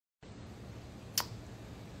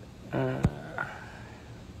Uh,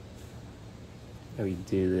 how we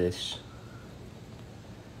do this?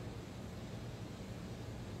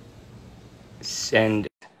 Send.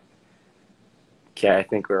 Okay, I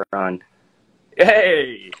think we're on.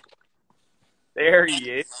 Hey, there he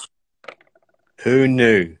is. Who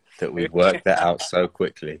knew that we'd work that out so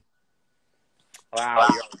quickly? Wow,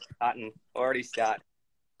 you're already starting.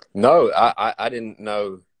 No, I didn't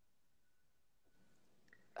know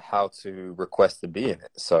how to request to be in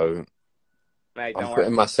it. So Mate, I'm don't putting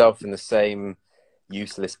worry. myself in the same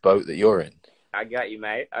useless boat that you're in. I got you,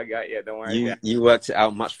 mate. I got you. Don't worry about it. You worked it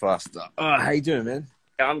out much faster. Oh, how you doing, man?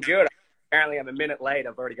 I'm good. Apparently, I'm a minute late.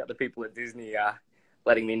 I've already got the people at Disney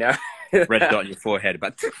letting me know. Red dot on your forehead,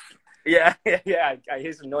 but Yeah. I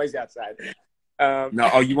hear some noise outside. no.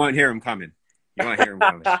 Oh, you won't hear him coming. You won't hear him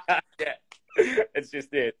coming. Yeah, it's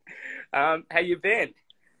just it. How you been?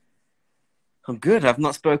 I'm good. I've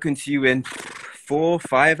not spoken to you in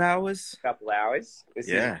 4-5 hours. Couple hours.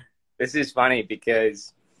 Yeah. This is funny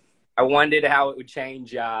because I wondered how it would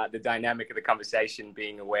change the dynamic of the conversation,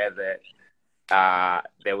 being aware that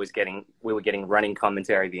we were getting running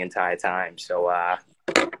commentary the entire time. So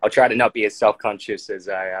I'll try to not be as self-conscious as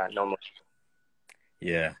I normally.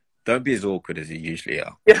 Yeah. Don't be as awkward as you usually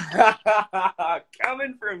are.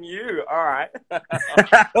 Coming from you. All right.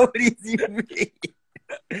 What do you mean?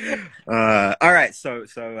 All right. So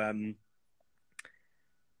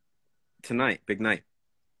tonight, big night.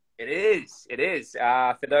 It is.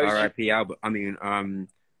 For those. R.I.P. Albert. I mean,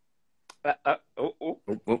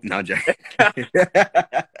 no, Jack.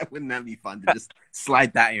 Wouldn't that be fun to just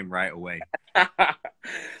slide that in right away?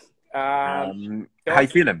 How you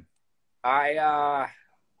feeling? I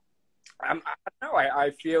don't know.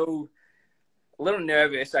 I feel a little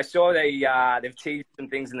nervous. I saw they've teased some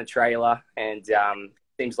things in the trailer, and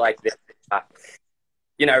seems like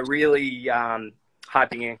they're, really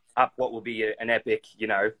hyping up what will be an epic,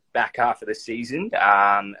 back half of the season.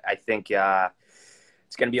 I think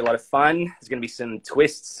it's going to be a lot of fun. There's going to be some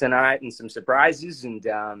twists tonight and some surprises, and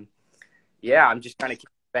I'm just trying to keep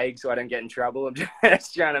it vague so I don't get in trouble. I'm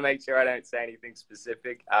just trying to make sure I don't say anything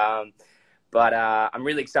specific. But I'm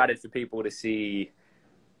really excited for people to see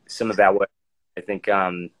some of our work. I think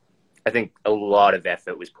a lot of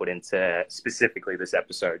effort was put into specifically this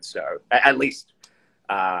episode. So at least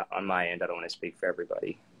on my end, I don't want to speak for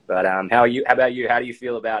everybody. But how about you? How do you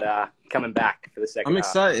feel about coming back for the second I'm half?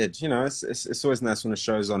 excited. It's always nice when the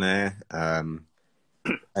show's on air.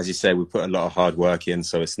 As you say, we put a lot of hard work in,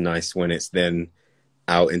 so it's nice when it's then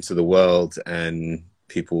out into the world and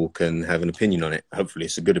people can have an opinion on it. Hopefully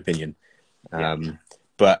it's a good opinion. Yeah.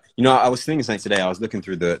 But I was thinking something today. I was looking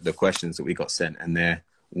through the questions that we got sent, and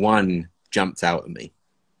one jumped out at me.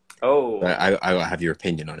 Oh, I have your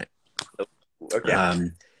opinion on it. Okay.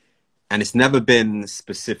 And it's never been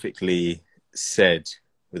specifically said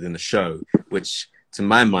within the show, which to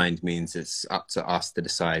my mind means it's up to us to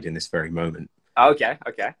decide in this very moment. Okay.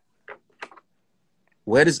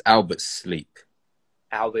 Where does Albert sleep?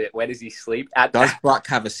 Albert, where does he sleep? Does Buck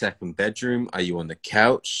have a second bedroom? Are you on the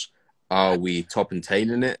couch? Are we top and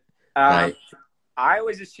tailing it? I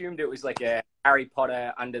always assumed it was like a Harry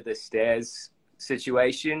Potter under the stairs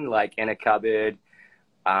situation, like in a cupboard.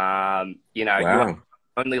 Wow. You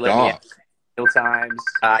only let me out meal times.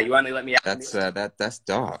 You only let me out. That's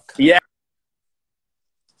dark. Yeah.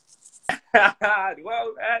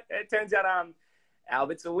 Well, it turns out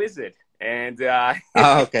Albert's a wizard, and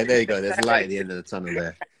Oh, okay, there you go. There's a light at the end of the tunnel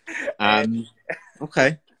there.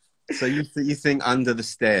 Okay. So you think under the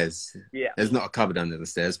stairs? Yeah. There's not a cupboard under the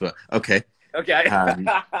stairs, but okay. Okay.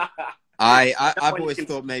 I've always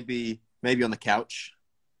thought maybe on the couch.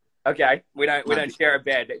 Okay. We don't share a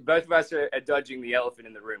bed. Both of us are dodging the elephant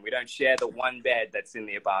in the room. We don't share the one bed that's in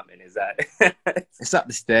the apartment. Is that? It's up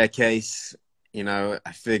the staircase. I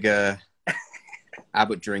figure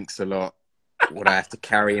Albert drinks a lot. Would I have to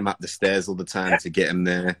carry him up the stairs all the time to get him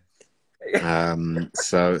there?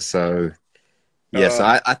 So. Yes,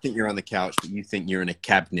 I think you're on the couch, but you think you're in a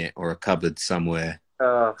cabinet or a cupboard somewhere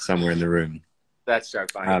in the room. That's so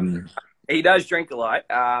funny. He does drink a lot.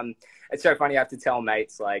 It's so funny. I have to tell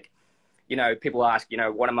mates, like, people ask,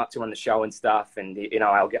 what I'm up to on the show and stuff. And,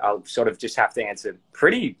 I'll sort of just have to answer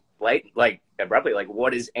pretty late, like abruptly, like,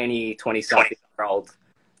 what does any 20-something-year-old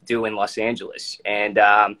do in Los Angeles? And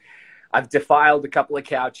I've defiled a couple of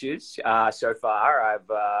couches so far.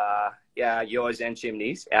 I've, yours and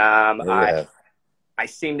Chimney's. I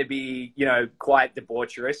seem to be, quite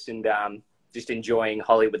debaucherous and just enjoying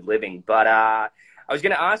Hollywood living. But I was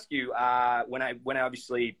going to ask you, when I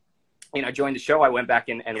obviously, joined the show, I went back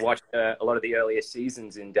and watched a lot of the earlier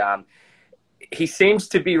seasons. And he seems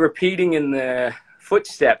to be repeating in the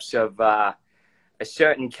footsteps of a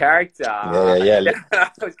certain character. Yeah. I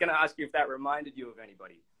was going to ask you if that reminded you of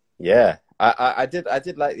anybody. Yeah, I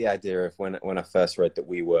did like the idea of when I first read that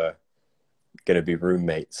we were going to be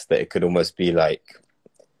roommates, that it could almost be like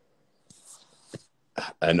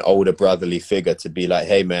an older brotherly figure to be like,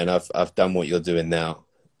 hey man, I've done what you're doing now.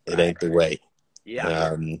 It ain't the way.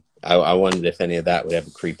 Yeah. I wondered if any of that would ever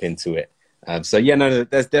creep into it. So yeah, no,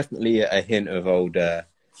 there's definitely a hint of old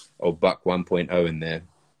Buck 1.0 in there.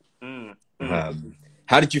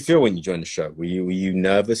 How did you feel when you joined the show? Were you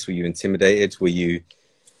nervous? Were you intimidated? Were you?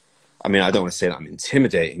 I mean, I don't want to say that I'm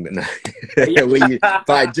intimidating, but no. Were you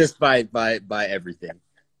by everything?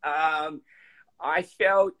 I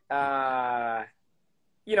felt,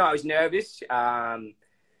 you know, I was nervous.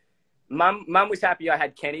 Mum was happy I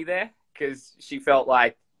had Kenny there because she felt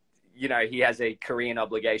like, you know, he has a Korean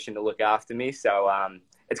obligation to look after me. So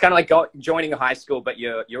it's kind of like joining a high school, but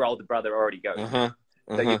your older brother already goes.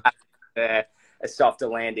 So you have a softer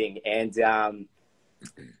landing. And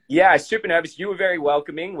yeah, super nervous. You were very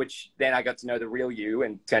welcoming, which then I got to know the real you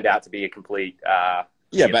and turned out to be a complete...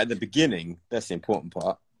 yeah, but at the beginning, that's the important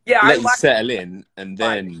part. Yeah, Let you settle in and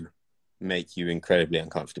then make you incredibly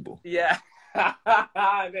uncomfortable. Yeah.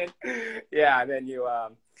 And then you,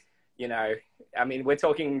 you know, I mean, we're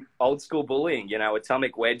talking old school bullying, you know,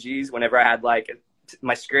 atomic wedgies. Whenever I had like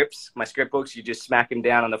my script books, you just smack them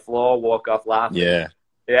down on the floor, walk off laughing. Yeah.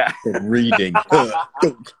 Yeah. Reading.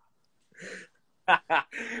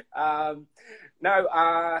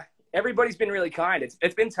 No, everybody's been really kind.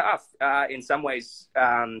 It's been tough in some ways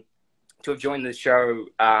to have joined the show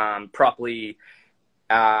properly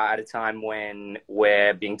at a time when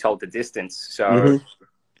we're being told to distance. So,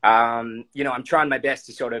 you know, I'm trying my best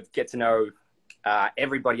to sort of get to know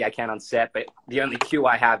everybody I can on set, but the only cue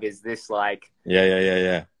I have is this, like...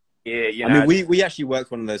 Yeah, you know, I mean, we actually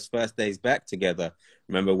worked one of those first days back together.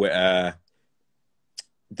 Remember,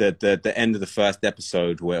 the end of the first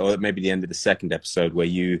episode, or maybe the end of the second episode, where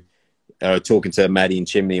you are talking to Maddie and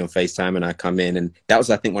Chimney on FaceTime, and I come in, and that was,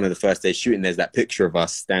 I think, one of the first days shooting. There's that picture of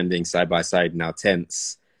us standing side by side in our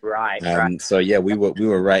tents. Right. So yeah, we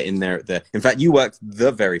were right in there. In fact, you worked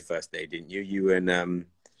the very first day, didn't you? You and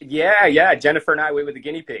Yeah. Jennifer and I, we were the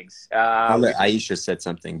guinea pigs. Look, Aisha said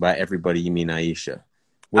something. By everybody, you mean Aisha?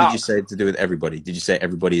 What did you say to do with everybody? Did you say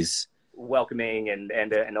everybody's welcoming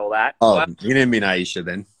and all that? Oh, well, you didn't mean Aisha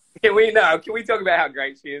then. Can we talk about how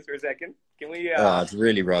great she is for a second? Can we? I'd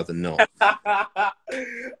really rather not.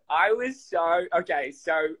 I was so okay.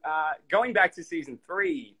 So going back to season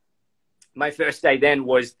 3, my first day then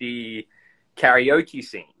was the karaoke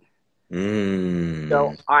scene.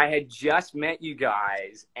 So I had just met you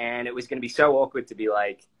guys, and it was going to be so awkward to be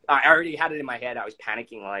like, I already had it in my head. I was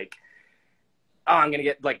panicking, like, oh, I'm going to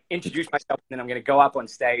get, like, introduce myself, and then I'm going to go up on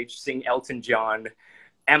stage, sing Elton John.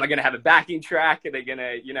 Am I going to have a backing track? Are they going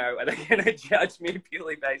to judge me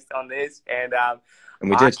purely based on this? And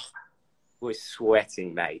we did. I was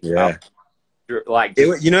sweating, mate. Yeah. Like, it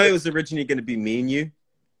was originally going to be me and you.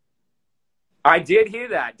 I did hear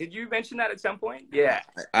that. Did you mention that at some point? Yeah.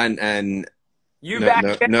 And you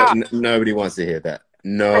backed out. Nobody wants to hear that.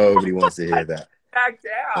 Nobody wants to hear that. Backed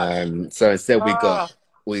out. So instead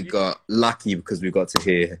we got lucky because we got to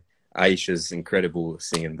hear Aisha's incredible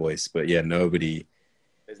singing voice. But yeah, nobody.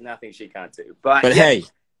 There's nothing she can't do. But yeah, hey,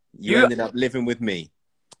 you ended up living with me.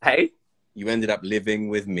 Hey? You ended up living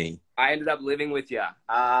with me. I ended up living with you.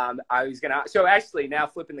 So actually, now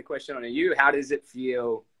flipping the question on you, how does it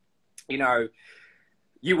feel? You know,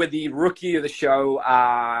 you were the rookie of the show,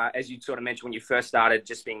 as you sort of mentioned when you first started,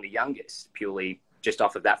 just being the youngest, purely just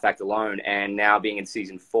off of that fact alone. And now being in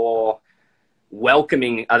season 4,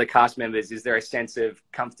 welcoming other cast members, is there a sense of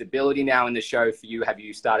comfortability now in the show for you? Have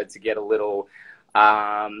you started to get a little,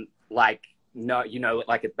 like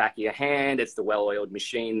at the back of your hand, it's the well-oiled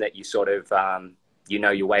machine that you sort of,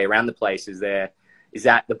 your way around the place? Is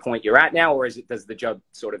that the point you're at now, or does the job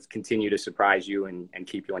sort of continue to surprise you and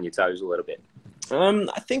keep you on your toes a little bit?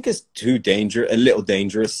 I think it's a little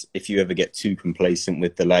dangerous if you ever get too complacent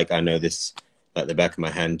with the, like, I know this like the back of my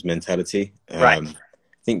hand mentality. Right.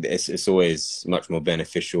 I think that it's always much more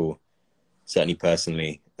beneficial, certainly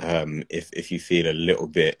personally, if you feel a little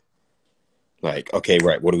bit like, okay,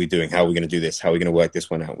 right, what are we doing? How are we going to do this? How are we going to work this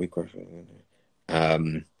one out?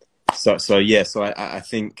 So I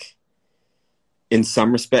think in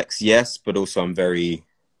some respects, yes, but also I'm very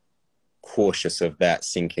cautious of that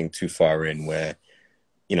sinking too far in where,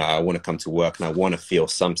 I want to come to work and I want to feel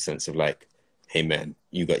some sense of like, hey man,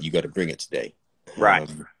 you got to bring it today. Right.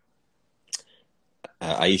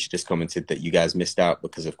 Aisha just commented that you guys missed out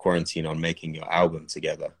because of quarantine on making your album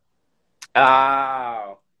together.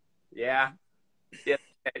 Oh, yeah. Yeah.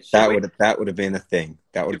 That would have been a thing.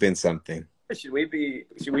 That would have been something. Should we be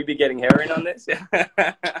getting heroin on this?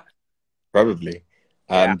 Probably.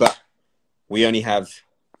 Yeah. But we only have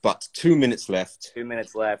but 2 minutes left. 2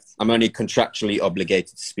 minutes left. I'm only contractually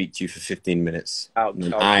obligated to speak to you for 15 minutes. Oh,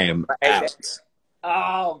 I am out.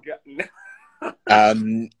 Oh,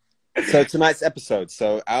 God. So tonight's episode.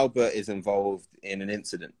 So Albert is involved in an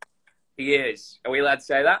incident. He is. Are we allowed to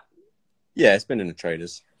say that? Yeah, it's been in the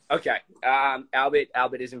trailers. Okay.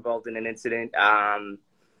 Albert is involved in an incident. I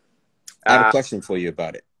have a question for you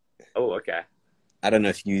about it. Oh, okay. I don't know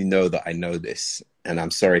if you know that I know this, and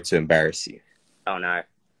I'm sorry to embarrass you. Oh, no.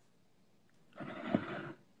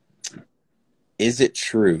 Is it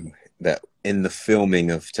true that in the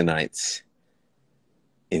filming of tonight's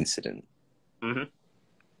incident,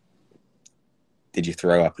 did you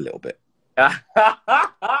throw up a little bit?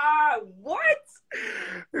 What?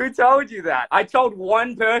 Who told you that? I told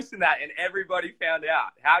one person that, and everybody found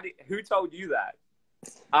out. Who told you that?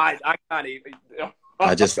 I can't even.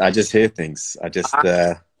 I just hear things.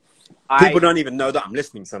 People don't even know that I'm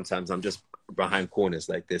listening. Sometimes I'm just behind corners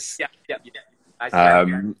like this. Yeah.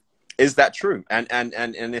 Is that true? And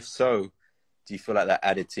if so, do you feel like that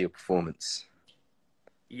added to your performance?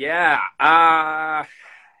 Yeah.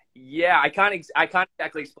 Yeah. I can't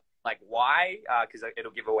exactly explain like why, because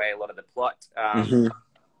it'll give away a lot of the plot.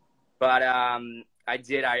 But I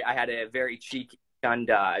did. I had a very cheeky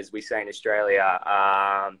chunda, as we say in Australia.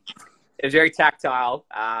 It was very tactile.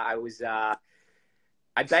 I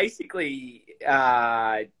basically,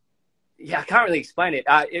 I can't really explain it.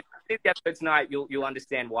 If you see the episode tonight, you'll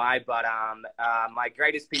understand why. But my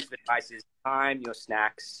greatest piece of advice is time your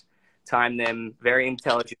snacks, time them very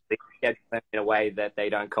intelligently, schedule them in a way that they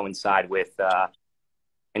don't coincide with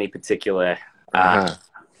any particular.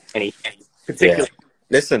 Any particular. Yeah.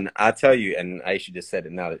 Listen, I tell you, and Aisha just said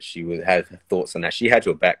it now that she had her thoughts on that. She had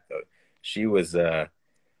your back though. She was. I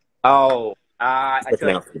feel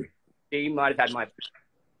like she might have had my.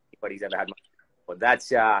 Anybody's ever had my. Well,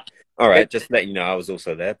 that's all right. Just to let you know, I was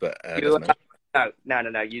also there, but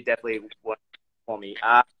no. You definitely were for me.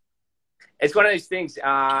 It's one of those things.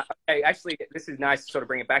 Okay, actually, this is nice to sort of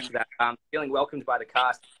bring it back to that. Feeling welcomed by the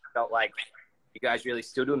cast. Felt like you guys really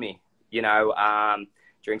stood with me. You know,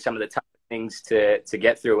 during some of the tough things to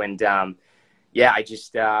get through, and I'm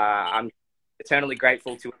eternally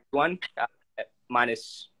grateful to everyone,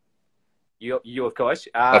 minus you of course.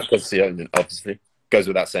 Of course, yeah, obviously goes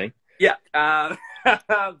without saying. Yeah, but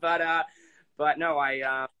no,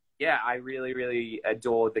 I really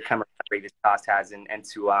adored the camaraderie this cast has, and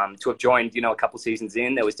to have joined, a couple seasons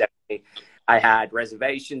in, there was definitely, I had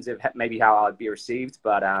reservations of maybe how I'd be received,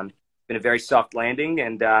 but it's been a very soft landing,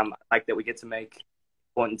 and I like that we get to make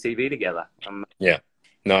important TV together. Yeah,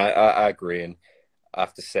 no, I agree, and I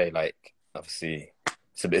have to say, like, obviously,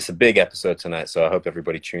 it's a big episode tonight, so I hope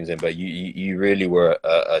everybody tunes in. But you really were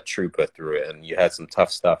a trooper through it, and you had some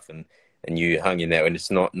tough stuff, and you hung in there, and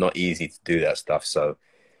it's not easy to do that stuff. So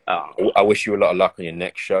I wish you a lot of luck on your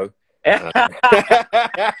next show.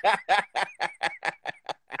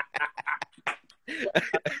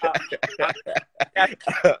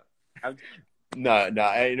 No,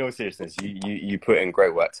 in all seriousness, you put in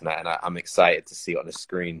great work tonight, and I'm excited to see it on the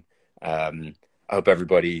screen. I hope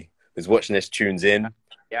everybody who's watching this tunes in.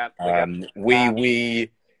 Yeah. We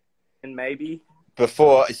and maybe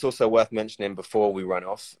before, it's also worth mentioning before we run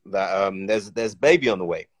off that there's baby on the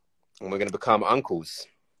way, and we're going to become uncles.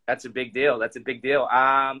 That's a big deal.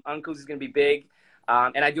 Uncles is going to be big.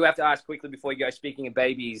 And I do have to ask quickly before you go, speaking of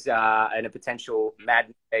babies and a potential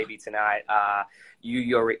mad baby tonight,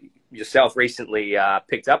 you yourself recently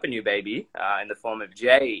picked up a new baby in the form of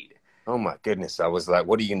Jade. Oh my goodness. I was like,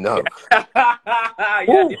 what do you know?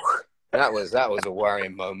 That was a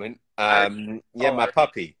worrying moment. My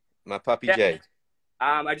puppy Jade.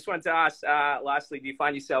 I just wanted to ask, lastly, do you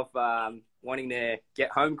find yourself wanting to get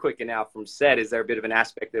home quicker now from set? Is there a bit of an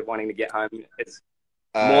aspect of wanting to get home?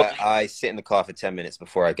 I sit in the car for 10 minutes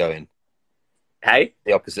before I go in. Hey?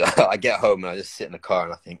 The opposite. I get home and I just sit in the car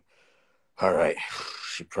and I think, all right,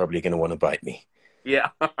 she's probably going to want to bite me. Yeah.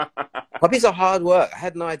 Puppies are hard work. I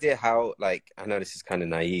had no idea how, I know this is kind of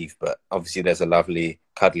naive, but obviously there's a lovely,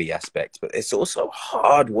 cuddly aspect, but it's also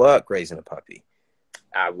hard work raising a puppy.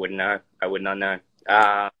 I would not know.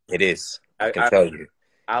 It is. I can tell you.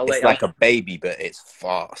 It's like a baby, but it's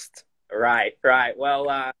fast. Right. Well,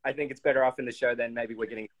 I think it's better off in the show than maybe we're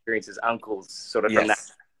getting experience as uncles, sort of from that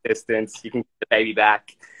distance. You can get the baby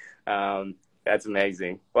back. That's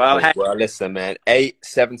amazing. Well, listen, man.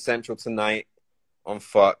 7 Central tonight on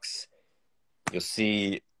Fox. You'll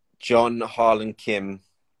see John Harlan Kim,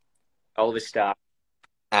 Oliver Star,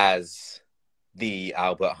 as the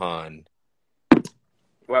Albert Hahn.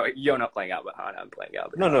 Well, you're not playing Albert Hahn. I'm playing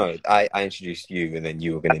Albert Hahn. No. I introduced you, and then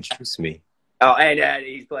you were going to introduce me. Oh, and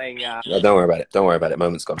he's playing. No, don't worry about it. Don't worry about it.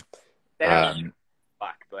 Moment's gone.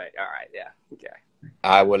 Fuck, but all right, yeah, okay.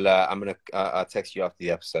 I will. I'll text you after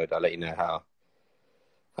the episode. I'll let you know how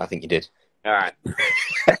I think you did. All right.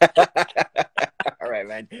 All right,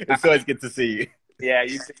 man. It's always good to see you. Yeah,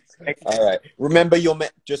 you. All right. Remember, you're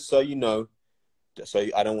meant. Just so you know, so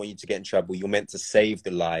I don't want you to get in trouble. You're meant to save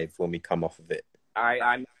the live when we come off of it.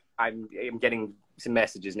 I'm getting some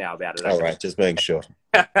messages now about it. All right, just making sure.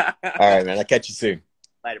 All right, man. I'll catch you soon.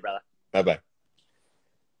 Later, brother. Bye-bye.